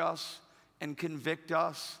touch us and convict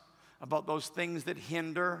us about those things that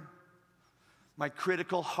hinder my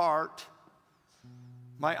critical heart,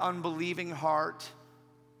 my unbelieving heart,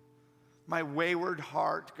 my wayward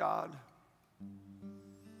heart, God,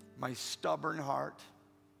 my stubborn heart.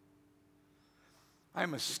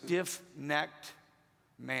 I'm a stiff-necked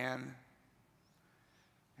man,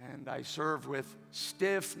 and I serve with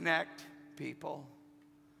stiff-necked people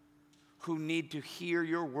who need to hear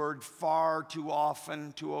your word far too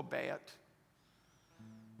often to obey it.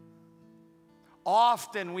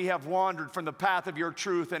 Often we have wandered from the path of your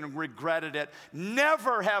truth and regretted it.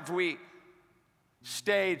 Never have we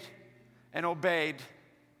stayed and obeyed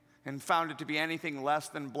and found it to be anything less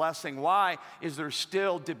than blessing. Why is there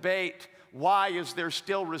still debate? Why is there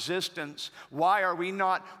still resistance? Why are we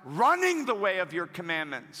not running the way of your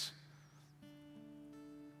commandments?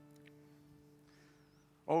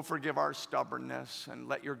 Oh, forgive our stubbornness and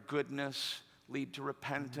let your goodness lead to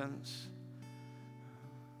repentance.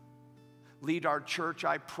 Lead our church,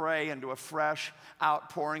 I pray, into a fresh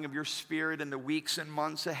outpouring of your Spirit in the weeks and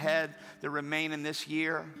months ahead that remain in this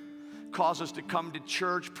year. Cause us to come to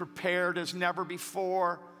church prepared as never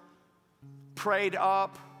before, prayed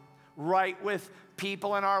up, right with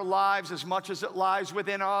people in our lives as much as it lies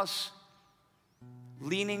within us,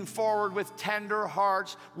 leaning forward with tender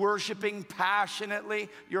hearts, worshiping passionately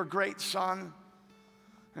your great Son.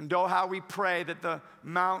 And oh, how we pray that the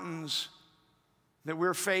mountains that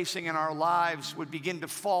we're facing in our lives would begin to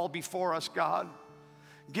fall before us, God.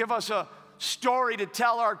 Give us a story to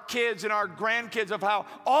tell our kids and our grandkids of how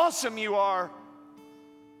awesome you are.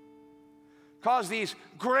 Cause these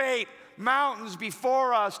great mountains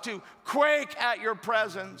before us to quake at your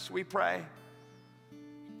presence, we pray.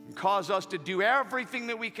 And cause us to do everything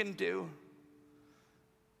that we can do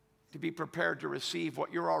to be prepared to receive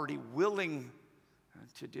what you're already willing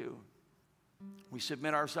to do. We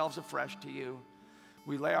submit ourselves afresh to you.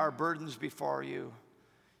 We lay our burdens before you,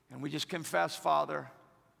 and we just confess, Father,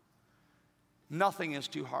 nothing is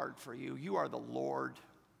too hard for you. You are the Lord.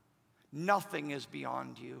 Nothing is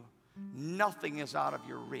beyond you. Nothing is out of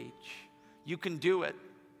your reach. You can do it.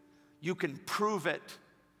 You can prove it.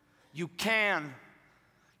 You can.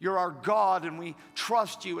 You're our God, and we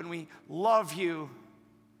trust you, and we love you.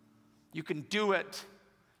 You can do it.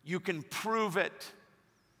 You can prove it.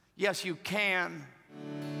 Yes, you can.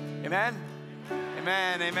 Amen?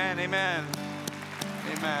 Amen, amen, amen,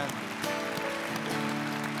 amen.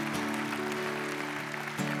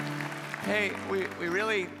 Hey, we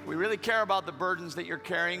really care about the burdens that you're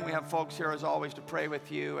carrying. We have folks here, as always, to pray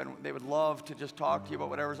with you, and they would love to just talk to you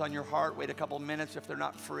about whatever's on your heart. Wait a couple minutes if they're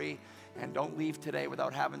not free, and don't leave today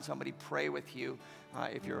without having somebody pray with you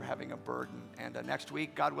if you're having a burden. And next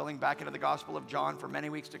week, God willing, back into the Gospel of John for many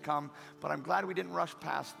weeks to come. But I'm glad we didn't rush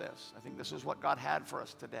past this. I think this is what God had for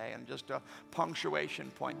us today, and just a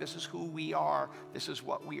punctuation point. This is who we are. This is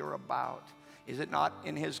what we are about. Is it not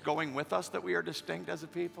in his going with us that we are distinct as a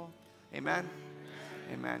people? Amen?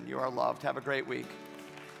 Amen. You are loved. Have a great week.